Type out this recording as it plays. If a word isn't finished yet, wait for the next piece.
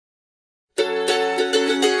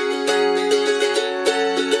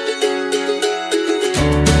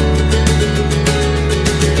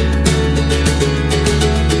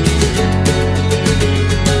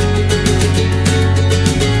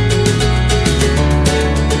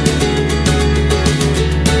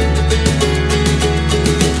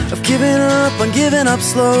I'm giving up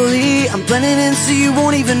slowly. I'm blending in so you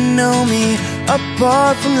won't even know me.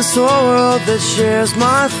 Apart from this whole world that shares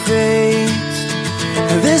my fate.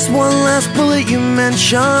 And this one last bullet you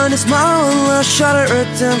mentioned is my one last shot at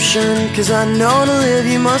redemption. Cause I know to live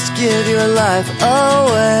you must give your life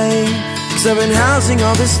away. Cause I've been housing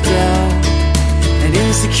all this doubt and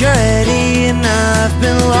insecurity, and I've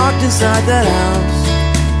been locked inside that house.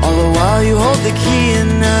 All the while you hold the key,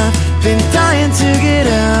 and I've been dying to get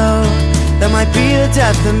out. That might be the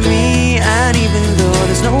death of me. And even though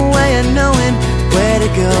there's no way of knowing where to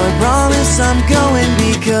go, I promise I'm going,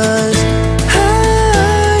 because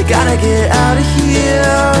I gotta get out of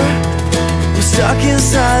here. I'm stuck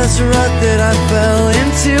inside this rut that I fell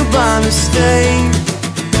into by mistake.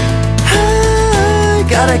 I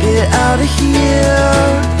gotta get out of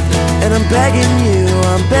here. And I'm begging you,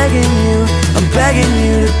 I'm begging you, I'm begging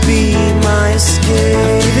you to be my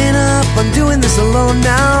escape. Giving up, I'm doing this alone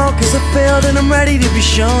now. Cause I failed and I'm ready to be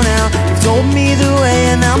shown out. You've told me the way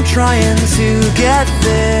and I'm trying to get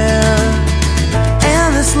there.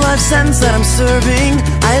 And this life sentence that I'm serving,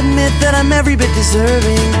 I admit that I'm every bit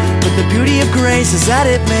deserving. But the beauty of grace is that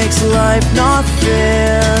it makes life not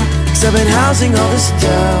fair. Cause I've been housing all this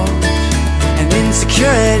doubt and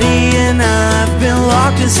insecurity, and I've been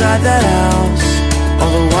locked inside that house.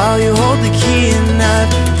 All the while you hold the key, and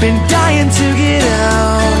I've been dying to get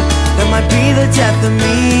out. That might be the death of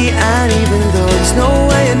me. And even though there's no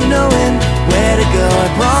way of knowing where to go, I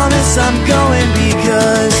promise I'm going,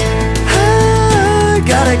 because I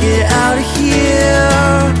gotta get out of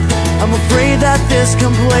here. I'm afraid that this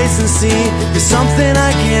complacency is something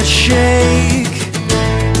I can't shake.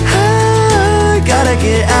 Gotta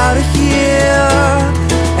get out of here.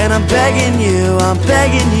 And I'm begging you, I'm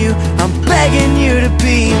begging you, I'm begging you to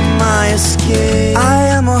be my escape. I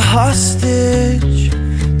am a hostage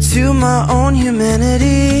to my own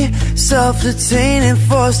humanity, self-detained and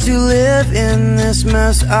forced to live in this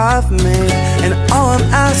mess I've made. And all I'm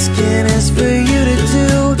asking is for you to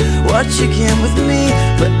do what you can with me,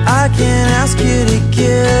 but I can't ask you to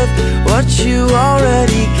give what you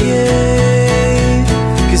already gave.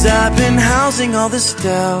 Cause I've been housing all this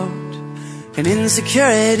doubt and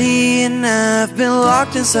insecurity, and I've been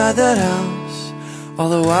locked inside that house. All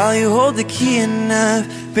the while you hold the key, and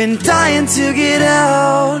I've been dying to get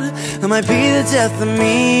out. That might be the death of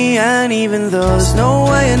me. And even though there's no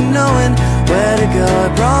way of knowing where to go, I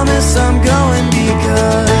promise I'm going,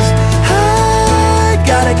 because I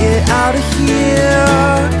gotta get out of here.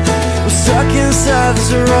 I'm stuck inside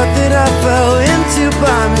this rut that I fell into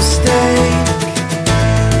by mistake.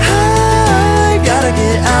 Gotta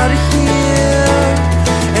get out of here.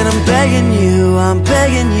 And I'm begging you, I'm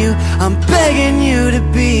begging you, I'm begging you to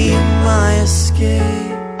be my escape.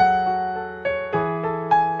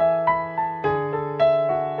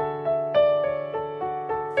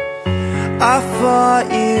 I fought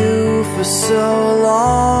you for so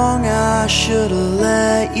long, I should've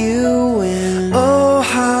let you win. Oh,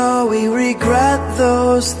 how we regret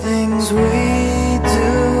those things we do.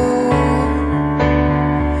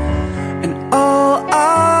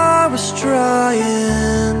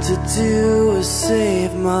 Trying to do is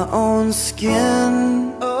save my own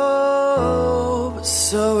skin. Oh, but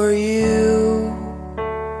so are you.